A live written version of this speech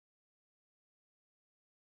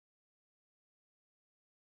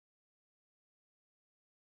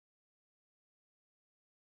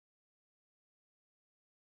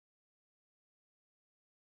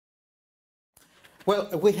Well,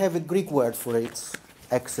 we have a Greek word for it,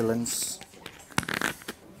 excellence.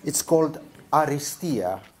 It's called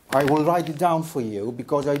aristia. I will write it down for you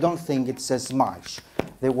because I don't think it says much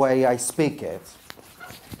the way I speak it.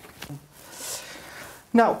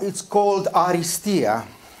 Now, it's called aristia.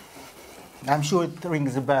 I'm sure it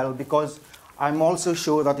rings a bell because I'm also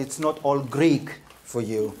sure that it's not all Greek for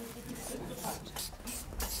you.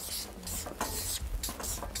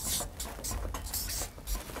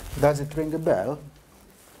 Does it ring a bell?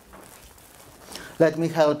 Let me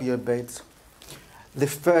help you a bit. The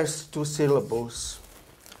first two syllables,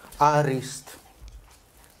 arist.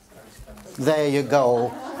 There you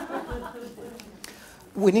go.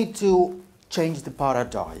 We need to change the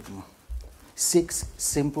paradigm. 6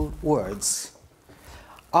 simple words.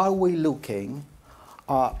 Are we looking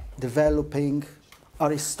at developing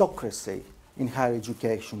aristocracy in higher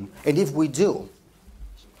education? And if we do,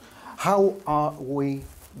 how are we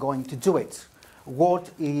going to do it?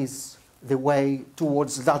 What is the way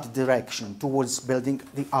towards that direction, towards building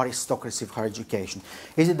the aristocracy of higher education?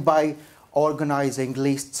 Is it by organizing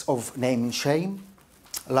lists of name and shame,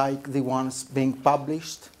 like the ones being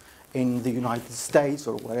published in the United States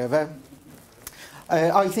or wherever?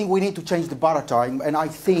 I think we need to change the paradigm, and I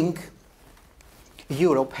think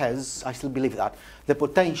Europe has, I still believe that, the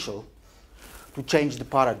potential to change the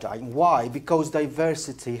paradigm. Why? Because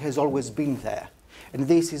diversity has always been there. And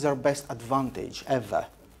this is our best advantage ever.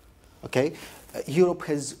 Okay? Europe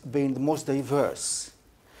has been the most diverse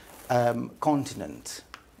continent,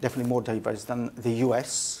 definitely more diverse than the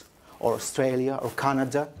US or Australia or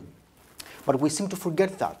Canada. But we seem to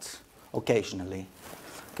forget that occasionally.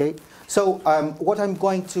 Okay? So what I'm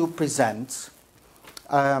going to present,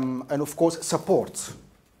 and of course support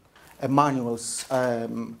Emmanuel's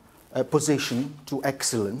position to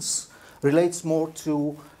excellence, relates more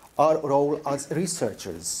to our role as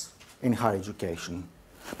researchers in higher education,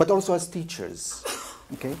 but also as teachers.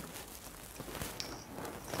 Okay?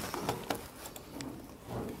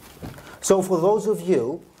 So for those of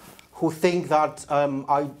you who think that I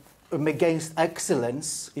am against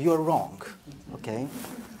excellence, you're wrong. Okay?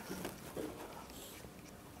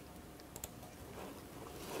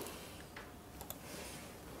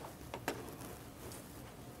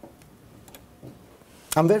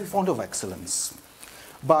 I'm very fond of excellence.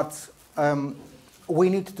 But we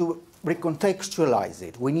need to recontextualize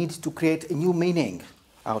it. We need to create a new meaning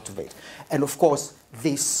out of it. And of course,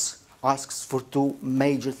 this asks for 2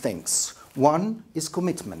 major things. One is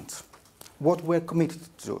commitment, what we're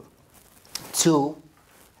committed to. 2,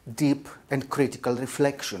 deep and critical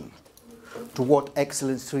reflection to what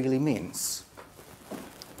excellence really means.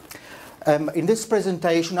 In this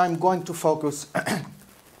presentation, I'm going to focus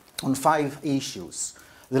on 5 issues.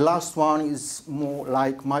 The last one is more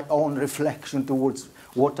like my own reflection towards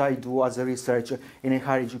what I do as a researcher in a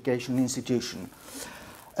higher education institution.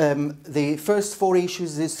 The first 4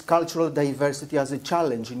 issues is cultural diversity as a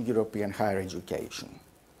challenge in European higher education.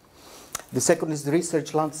 The second is the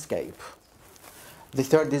research landscape. The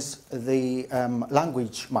third is the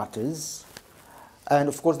language matters. And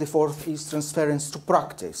of course the 4th is transference to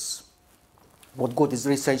practice. What good is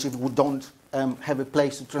research if we don't have a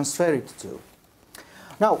place to transfer it to?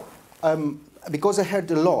 Now, because I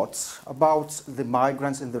heard a lot about the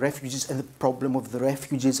migrants and the refugees and the problem of the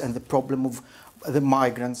refugees and the problem of the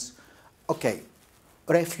migrants, okay,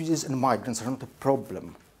 refugees and migrants are not a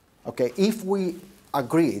problem. Okay, if we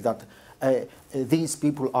agree that these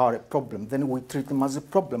people are a problem, then we treat them as a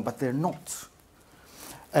problem, but they're not.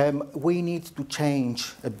 We need to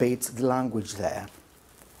change a bit the language there.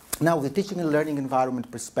 Now, the teaching and learning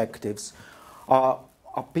environment perspectives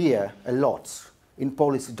appear a lot in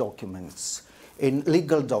policy documents, in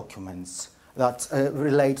legal documents that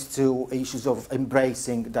relate to issues of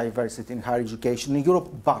embracing diversity in higher education in Europe,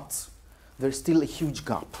 but there's still a huge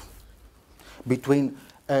gap between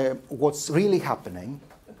what's really happening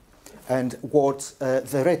and what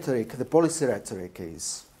the rhetoric, the policy rhetoric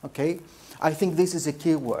is. Okay? I think this is a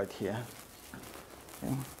key word here.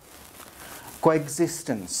 Okay?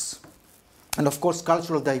 Coexistence. And of course,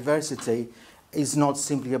 cultural diversity is not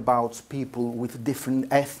simply about people with different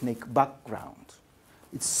ethnic background.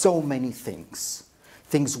 It's so many things.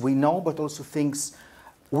 Things we know, but also things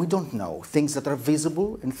we don't know. Things that are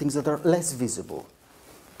visible and things that are less visible.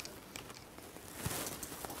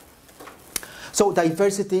 So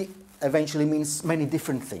diversity eventually means many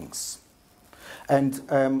different things. And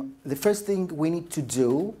the first thing we need to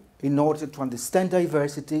do in order to understand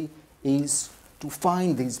diversity is to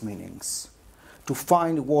find these meanings, to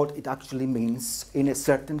find what it actually means in a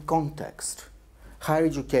certain context. Higher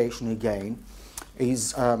education, again,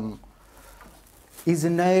 is an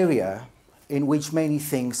area in which many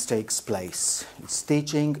things takes place. It's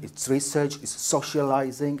teaching, it's research, it's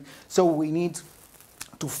socializing. So we need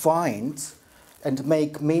to find and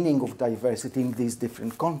make meaning of diversity in these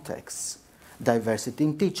different contexts. Diversity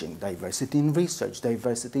in teaching, diversity in research,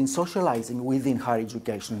 diversity in socializing within higher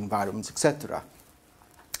education environments, etc.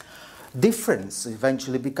 Difference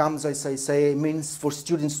eventually becomes, as I say, a means for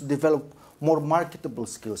students to develop more marketable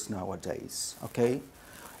skills nowadays, okay?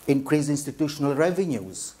 Increase institutional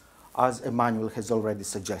revenues, as Emmanuel has already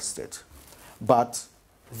suggested. But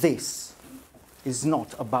this is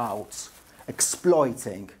not about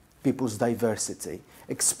exploiting people's diversity.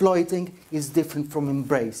 Exploiting is different from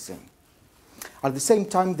embracing. At the same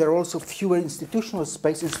time, there are also fewer institutional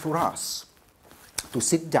spaces for us to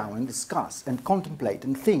sit down and discuss and contemplate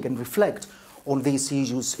and think and reflect on these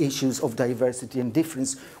issues of diversity and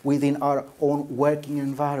difference within our own working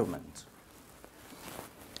environment.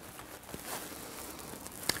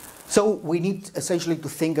 So we need essentially to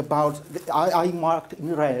think about, I marked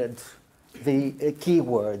in red the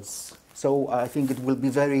keywords, so I think it will be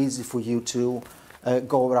very easy for you to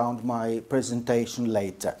go around my presentation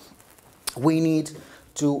later. We need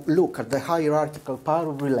to look at the hierarchical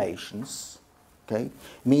power relations, okay?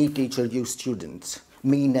 Me, teacher, you, student.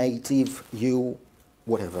 Me, native, you,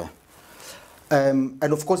 whatever. And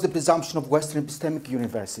of course the presumption of Western epistemic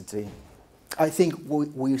university. I think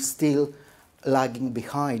we're still lagging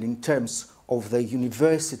behind in terms of the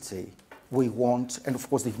university we want and of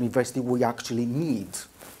course the university we actually need.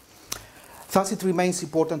 Thus it remains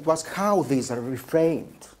important to ask how these are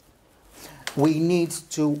reframed. We need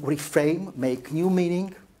to reframe, make new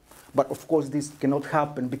meaning, but of course this cannot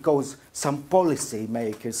happen because some policy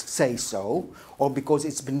makers say so or because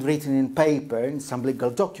it's been written in paper in some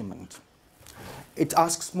legal document. It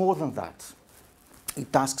asks more than that.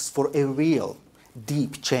 It asks for a real,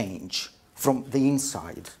 deep change from the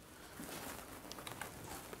inside.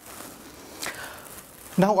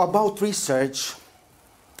 Now about research.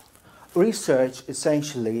 Research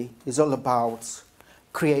essentially is all about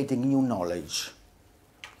creating new knowledge,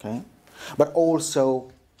 okay? But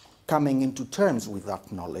also coming into terms with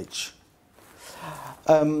that knowledge.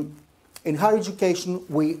 In higher education,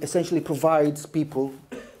 we essentially provide people,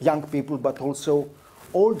 young people, but also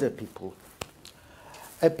older people,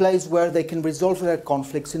 a place where they can resolve their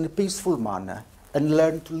conflicts in a peaceful manner and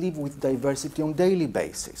learn to live with diversity on a daily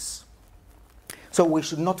basis. So we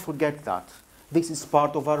should not forget that. This is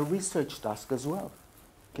part of our research task as well.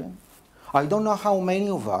 Okay? I don't know how many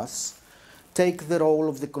of us take the role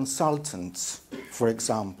of the consultant, for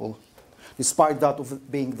example. Despite that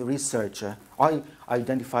of being the researcher, I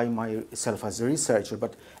identify myself as a researcher,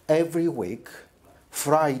 but every week,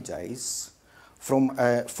 Fridays, from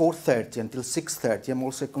 4:30 until 6:30, I'm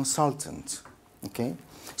also a consultant, okay?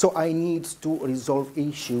 So I need to resolve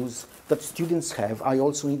issues that students have. I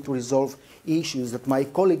also need to resolve issues that my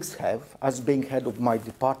colleagues have as being head of my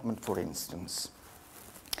department, for instance.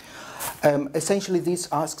 Essentially, this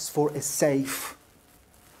asks for a safe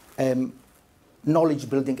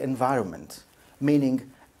knowledge-building environment,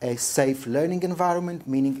 meaning a safe learning environment,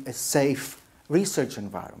 meaning a safe research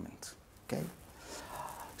environment, okay?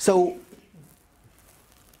 So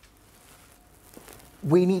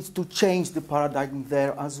we need to change the paradigm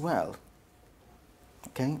there as well,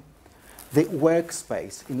 okay? The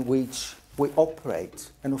workspace in which we operate,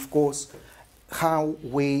 and of course, how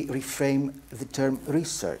we reframe the term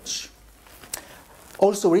research.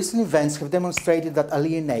 Also, recent events have demonstrated that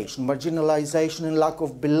alienation, marginalization, and lack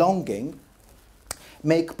of belonging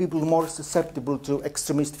make people more susceptible to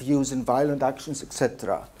extremist views and violent actions,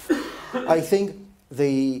 etc. I think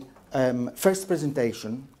the first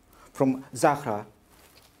presentation from Zahra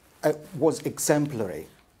was exemplary,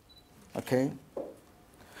 okay?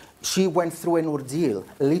 She went through an ordeal,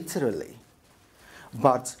 literally,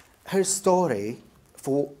 but her story,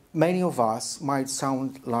 for many of us, might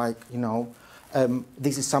sound like, you know,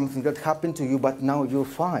 this is something that happened to you, but now you're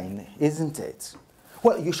fine, isn't it?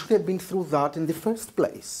 Well, you should have been through that in the first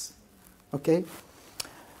place, okay?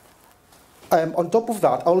 On top of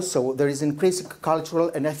that, also, there is increasing cultural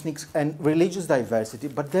and ethnic and religious diversity,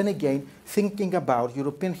 but then again, thinking about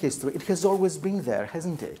European history, it has always been there,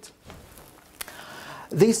 hasn't it?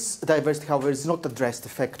 This diversity, however, is not addressed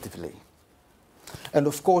effectively. And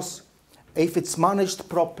of course, if it's managed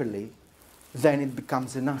properly, then it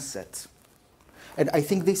becomes an asset. And I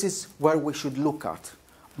think this is where we should look at,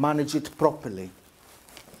 manage it properly.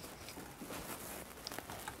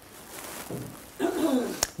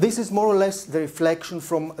 This is more or less the reflection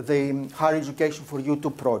from the Higher Education for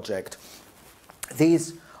YouTube project.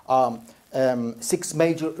 These are 6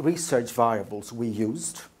 major research variables we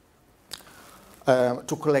used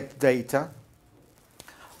to collect data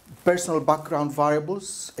personal background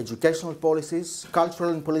variables, educational policies,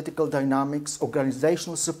 cultural and political dynamics,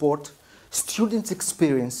 organizational support, students'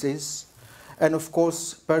 experiences, and of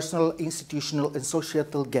course, personal, institutional, and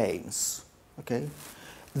societal gains. Okay?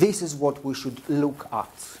 This is what we should look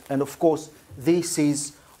at. And of course, this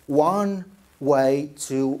is one way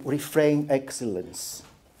to reframe excellence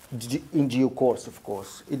in due course, of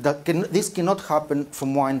course. This cannot happen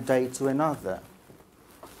from one day to another.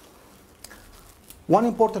 One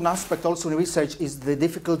important aspect also in research is the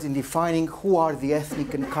difficulty in defining who are the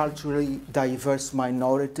ethnic and culturally diverse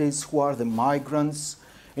minorities, who are the migrants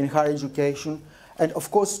in higher education. And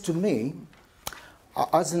of course, to me,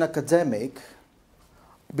 as an academic,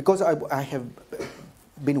 because I have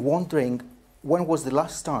been wondering when was the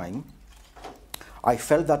last time I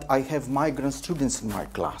felt that I have migrant students in my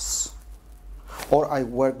class, or I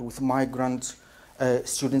worked with migrant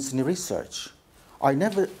students in research. I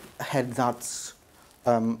never had that,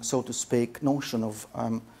 so to speak, notion of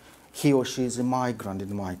he or she is a migrant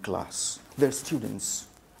in my class. They're students.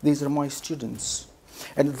 These are my students.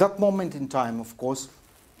 And at that moment in time, of course,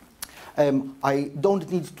 I don't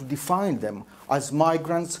need to define them as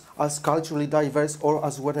migrants, as culturally diverse, or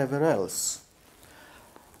as whatever else.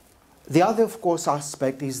 The other, of course,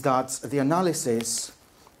 aspect is that the analysis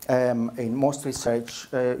in most research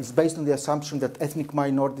is based on the assumption that ethnic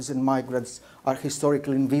minorities and migrants are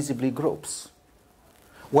historically invisible groups.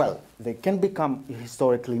 Well, they can become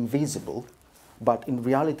historically invisible, but in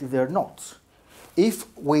reality they're not. If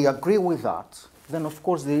we agree with that, then of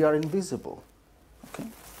course they are invisible. Okay?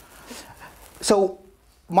 So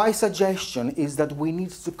my suggestion is that we need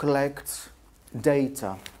to collect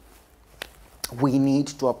data. We need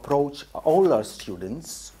to approach all our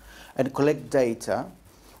students and collect data,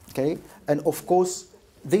 okay? And of course,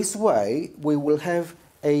 this way we will have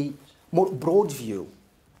a more broad view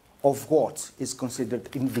of what is considered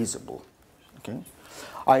invisible, okay?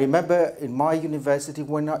 I remember in my university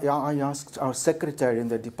when I asked our secretary in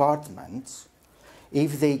the department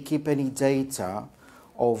if they keep any data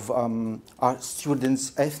of our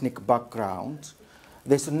students' ethnic background.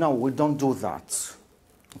 They said, no, we don't do that,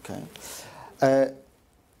 okay?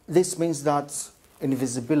 This means that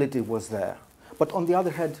invisibility was there. But on the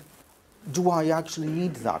other hand, do I actually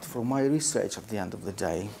need that for my research at the end of the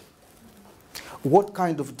day? What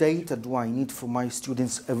kind of data do I need for my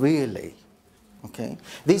students really? Okay?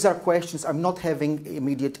 These are questions, I'm not having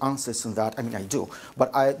immediate answers on that. I mean, I do.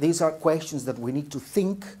 But these are questions that we need to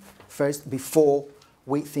think first before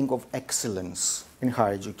we think of excellence in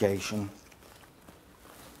higher education.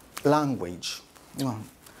 Language.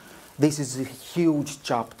 This is a huge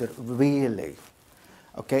chapter, really.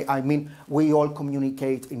 Okay, I mean, we all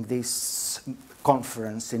communicate in this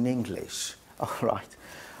conference in English, all right.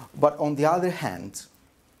 But on the other hand,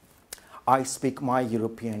 I speak my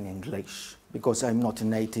European English because I'm not a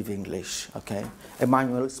native English, okay.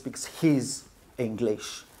 Emmanuel speaks his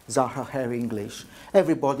English, Zahra her English,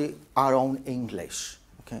 everybody our own English,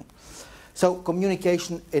 okay. So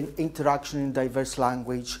communication and interaction in diverse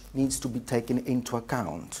language needs to be taken into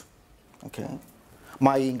account. Okay,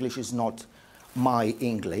 my English is not my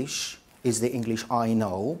English, is the English I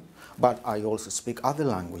know, but I also speak other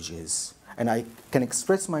languages. And I can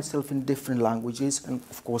express myself in different languages and,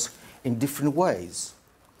 of course, in different ways.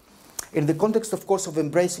 In the context, of course, of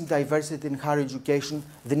embracing diversity in higher education,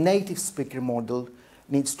 the native speaker model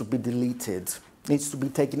needs to be deleted, needs to be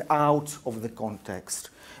taken out of the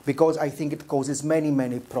context, because I think it causes many,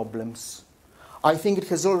 many problems. I think it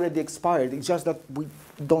has already expired, it's just that we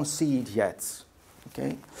don't see it yet,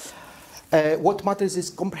 okay? What matters is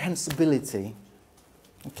comprehensibility,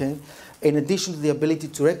 okay? In addition to the ability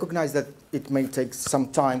to recognize that it may take some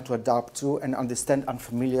time to adapt to and understand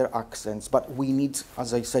unfamiliar accents, but we need,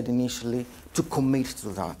 as I said initially, to commit to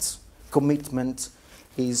that. Commitment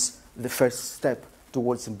is the first step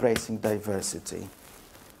towards embracing diversity.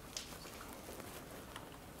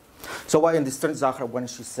 So I understand Zahra when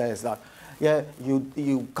she says that, yeah,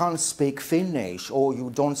 you can't speak Finnish, or you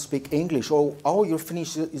don't speak English, or oh, your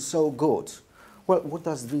Finnish is so good. Well, what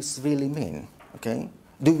does this really mean, okay?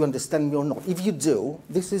 Do you understand me or not? If you do,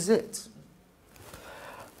 this is it.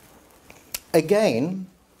 Again,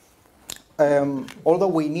 although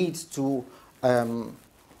we need to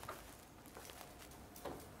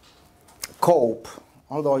cope,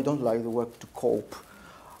 although I don't like the word to cope,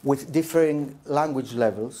 with differing language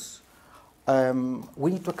levels, we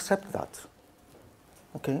need to accept that.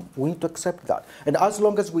 Okay, we need to accept that. And as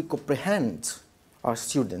long as we comprehend our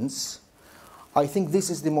students, I think this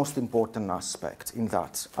is the most important aspect in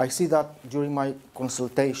that. I see that during my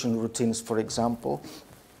consultation routines, for example,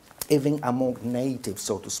 even among native,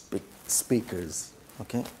 so to speak, speakers.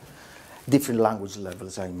 okay? Different language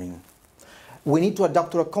levels, I mean. We need to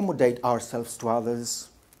adapt to accommodate ourselves to others.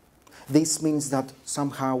 This means that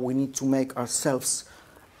somehow we need to make ourselves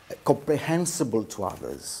comprehensible to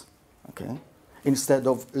others, okay? Instead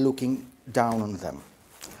of looking down on them.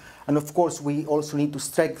 And of course, we also need to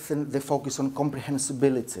strengthen the focus on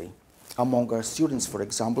comprehensibility among our students, for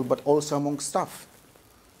example, but also among staff.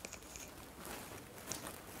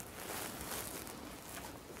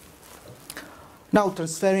 Now,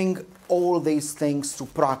 transferring all these things to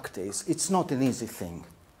practice, it's not an easy thing.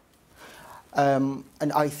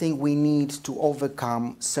 And I think we need to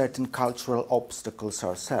overcome certain cultural obstacles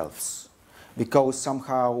ourselves, because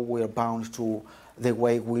somehow we're bound to the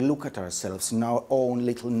way we look at ourselves in our own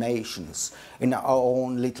little nations, in our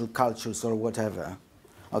own little cultures or whatever.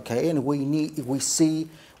 Okay, and we see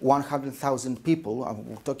 100,000 people,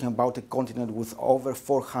 I'm talking about a continent with over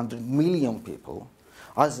 400 million people,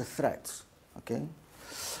 as a threat. Okay,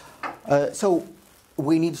 so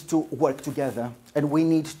we need to work together, and we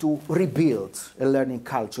need to rebuild a learning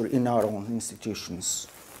culture in our own institutions.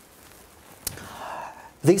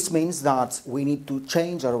 This means that we need to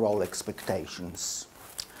change our role expectations.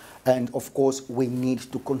 And of course, we need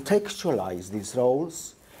to contextualize these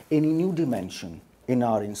roles in a new dimension in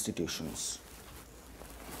our institutions.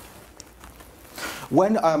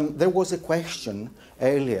 When there was a question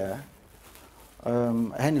earlier,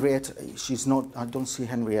 Henriette, she's not, I don't see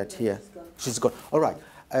Henriette here. She's gone. All right.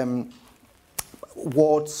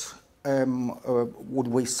 What would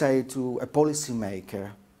we say to a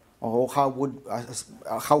policymaker? Or how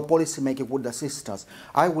policymaker would assist us?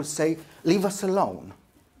 I would say, leave us alone.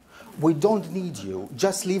 We don't need you.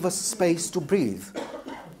 Just leave us space to breathe.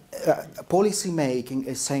 Policymaking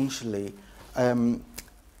essentially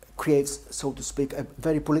creates, so to speak, a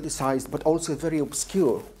very politicized but also a very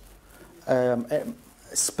obscure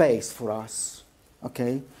space for us.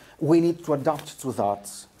 Okay, we need to adapt to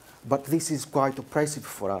that, but this is quite oppressive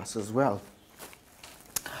for us as well.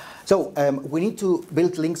 So we need to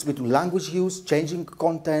build links between language use, changing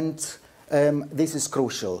content. This is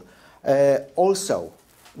crucial. Also,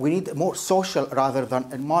 we need a more social rather than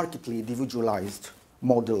a markedly individualized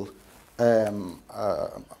model,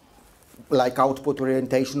 like output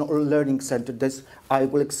orientation or learning centeredness. I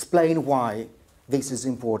will explain why this is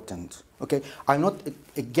important. Okay, I'm not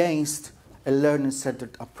against a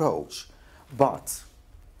learner-centered approach, but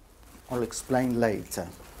I'll explain later.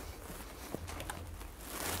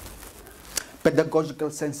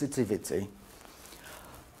 Pedagogical sensitivity.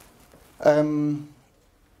 The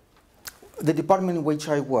department in which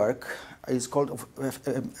I work is called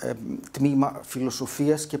Tmήμα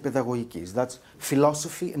Φιλοσοφίας και Παιδαγωγικής. That's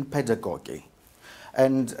philosophy and pedagogy.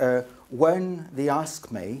 And when they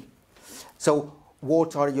ask me, so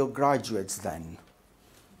what are your graduates then?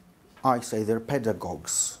 I say they're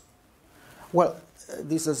pedagogues. Well,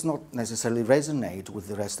 this does not necessarily resonate with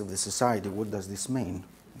the rest of the society. What does this mean?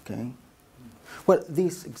 Okay. Well,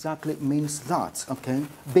 this exactly means that, okay,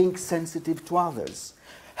 being sensitive to others,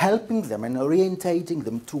 helping them and orientating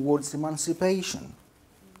them towards emancipation,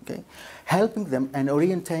 okay, helping them and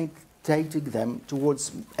orientating them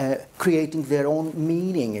towards creating their own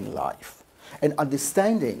meaning in life, and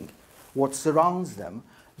understanding what surrounds them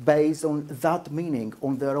based on that meaning,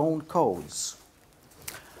 on their own cause.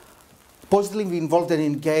 Positively involved and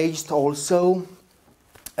engaged also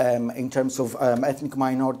in terms of ethnic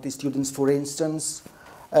minority students, for instance,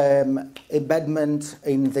 embedment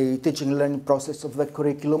in the teaching and learning process of the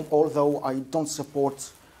curriculum, although I don't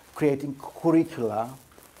support creating curricula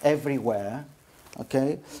everywhere,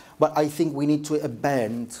 okay? But I think we need to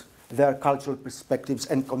embed their cultural perspectives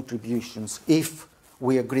and contributions if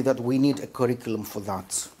we agree that we need a curriculum for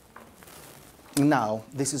that. Now,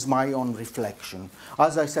 this is my own reflection.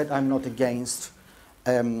 As I said, I'm not against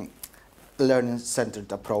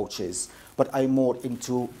learning-centered approaches, but I'm more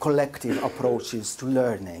into collective approaches to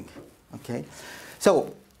learning, okay?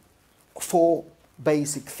 So, 4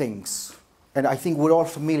 basic things, and I think we're all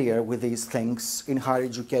familiar with these things in higher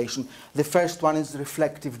education. The first one is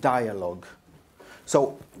reflective dialogue.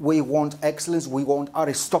 So, we want excellence, we want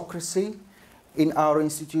aristocracy in our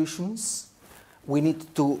institutions. We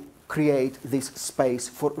need to create this space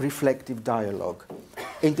for reflective dialogue.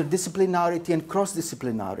 Interdisciplinarity and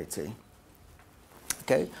cross-disciplinarity.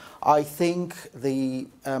 Okay, I think the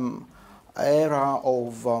era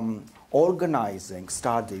of organizing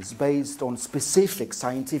studies based on specific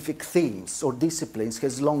scientific themes or disciplines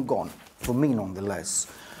has long gone, for me nonetheless.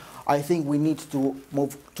 I think we need to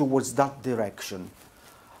move towards that direction.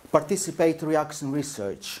 Participatory action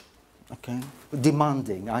research, Okay?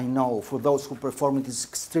 Demanding, I know, for those who perform it is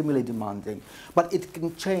extremely demanding, but it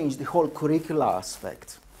can change the whole curricular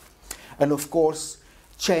aspect. And of course,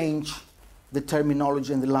 change the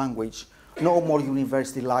terminology and the language. No more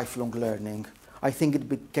university lifelong learning. I think it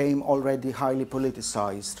became already highly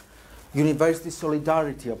politicized. University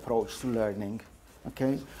solidarity approach to learning,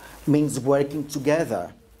 okay, means working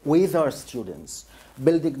together with our students,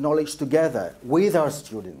 building knowledge together with our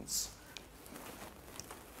students.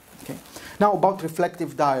 Okay. Now about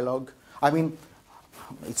reflective dialogue, I mean,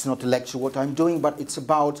 it's not a lecture what I'm doing, but it's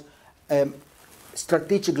about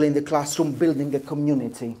strategically in the classroom building a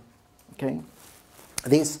community. Okay.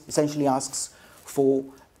 This essentially asks for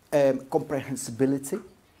comprehensibility.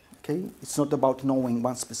 Okay. It's not about knowing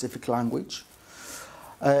one specific language,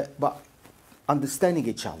 but understanding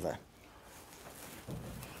each other.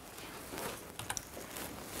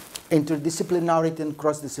 Interdisciplinarity and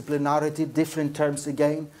cross-disciplinarity, different terms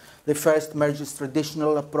again. The first merges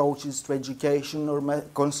traditional approaches to education or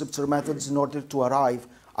concepts or methods in order to arrive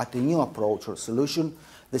at a new approach or solution.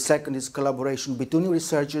 The second is collaboration between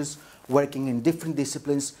researchers working in different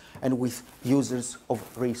disciplines and with users of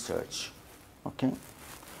research. Okay?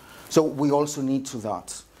 So we also need to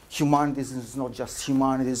that. Humanities is not just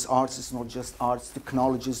humanities, arts is not just arts,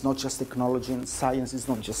 technology is not just technology, and science is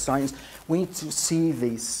not just science. We need to see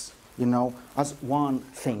this, you know, as one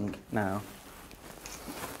thing now.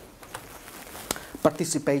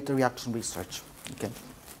 Participatory action research. Okay.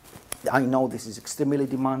 I know this is extremely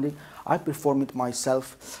demanding. I perform it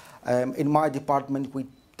myself. In my department, we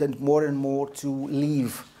tend more and more to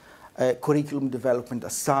leave curriculum development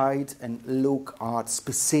aside and look at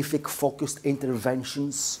specific focused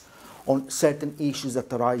interventions on certain issues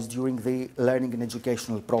that arise during the learning and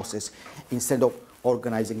educational process instead of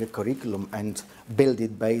organizing a curriculum and build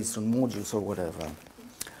it based on modules or whatever.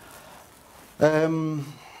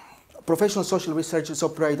 Professional social researchers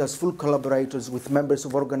operate as full collaborators with members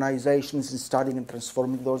of organizations in studying and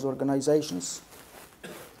transforming those organizations,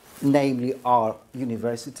 namely our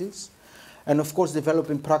universities. And of course,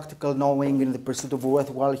 developing practical knowing in the pursuit of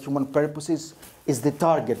worthwhile human purposes is the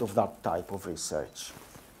target of that type of research.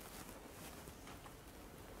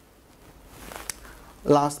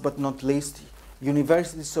 Last but not least,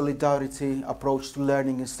 university solidarity approach to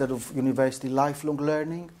learning instead of university lifelong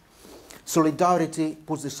learning. Solidarity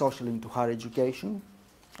puts the social into higher education.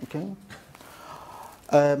 Okay?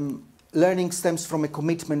 Learning stems from a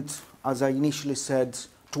commitment, as I initially said,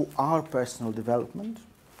 to our personal development.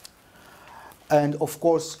 And of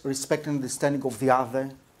course, respect and understanding of the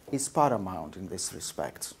other is paramount in this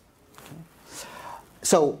respect. Okay?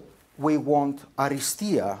 So we want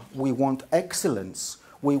aristia, we want excellence,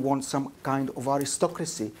 we want some kind of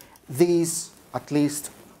aristocracy. These, at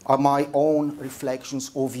least, are my own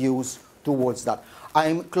reflections or views towards that.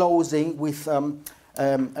 I'm closing with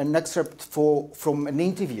an excerpt from an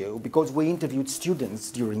interview, because we interviewed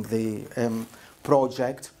students during the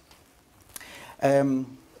project.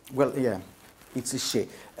 Well, yeah, it's a she.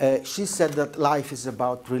 She said that life is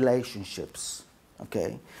about relationships,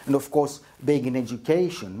 okay? And of course, being in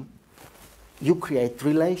education, you create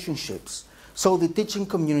relationships. So the teaching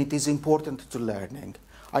community is important to learning.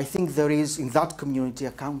 I think there is, in that community,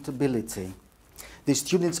 accountability. The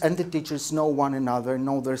students and the teachers know one another,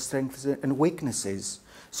 know their strengths and weaknesses,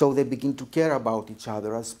 so they begin to care about each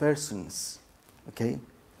other as persons, okay?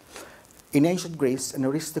 In ancient Greece, an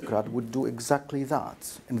aristocrat would do exactly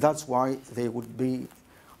that, and that's why they would be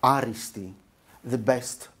aristi, the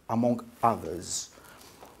best among others,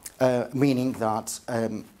 meaning that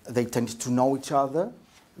they tend to know each other,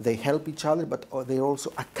 they help each other, but they're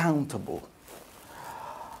also accountable.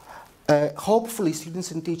 Hopefully,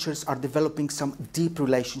 students and teachers are developing some deep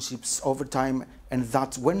relationships over time, and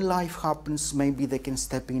that when life happens, maybe they can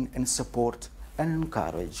step in and support and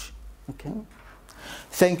encourage. Okay?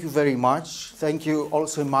 Thank you very much. Thank you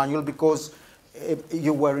also, Emmanuel, because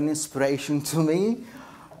you were an inspiration to me.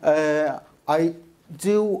 I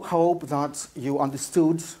do hope that you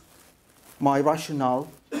understood my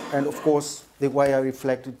rationale and, of course, the way I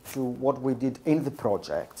reflected to what we did in the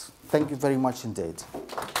project. Thank you very much indeed.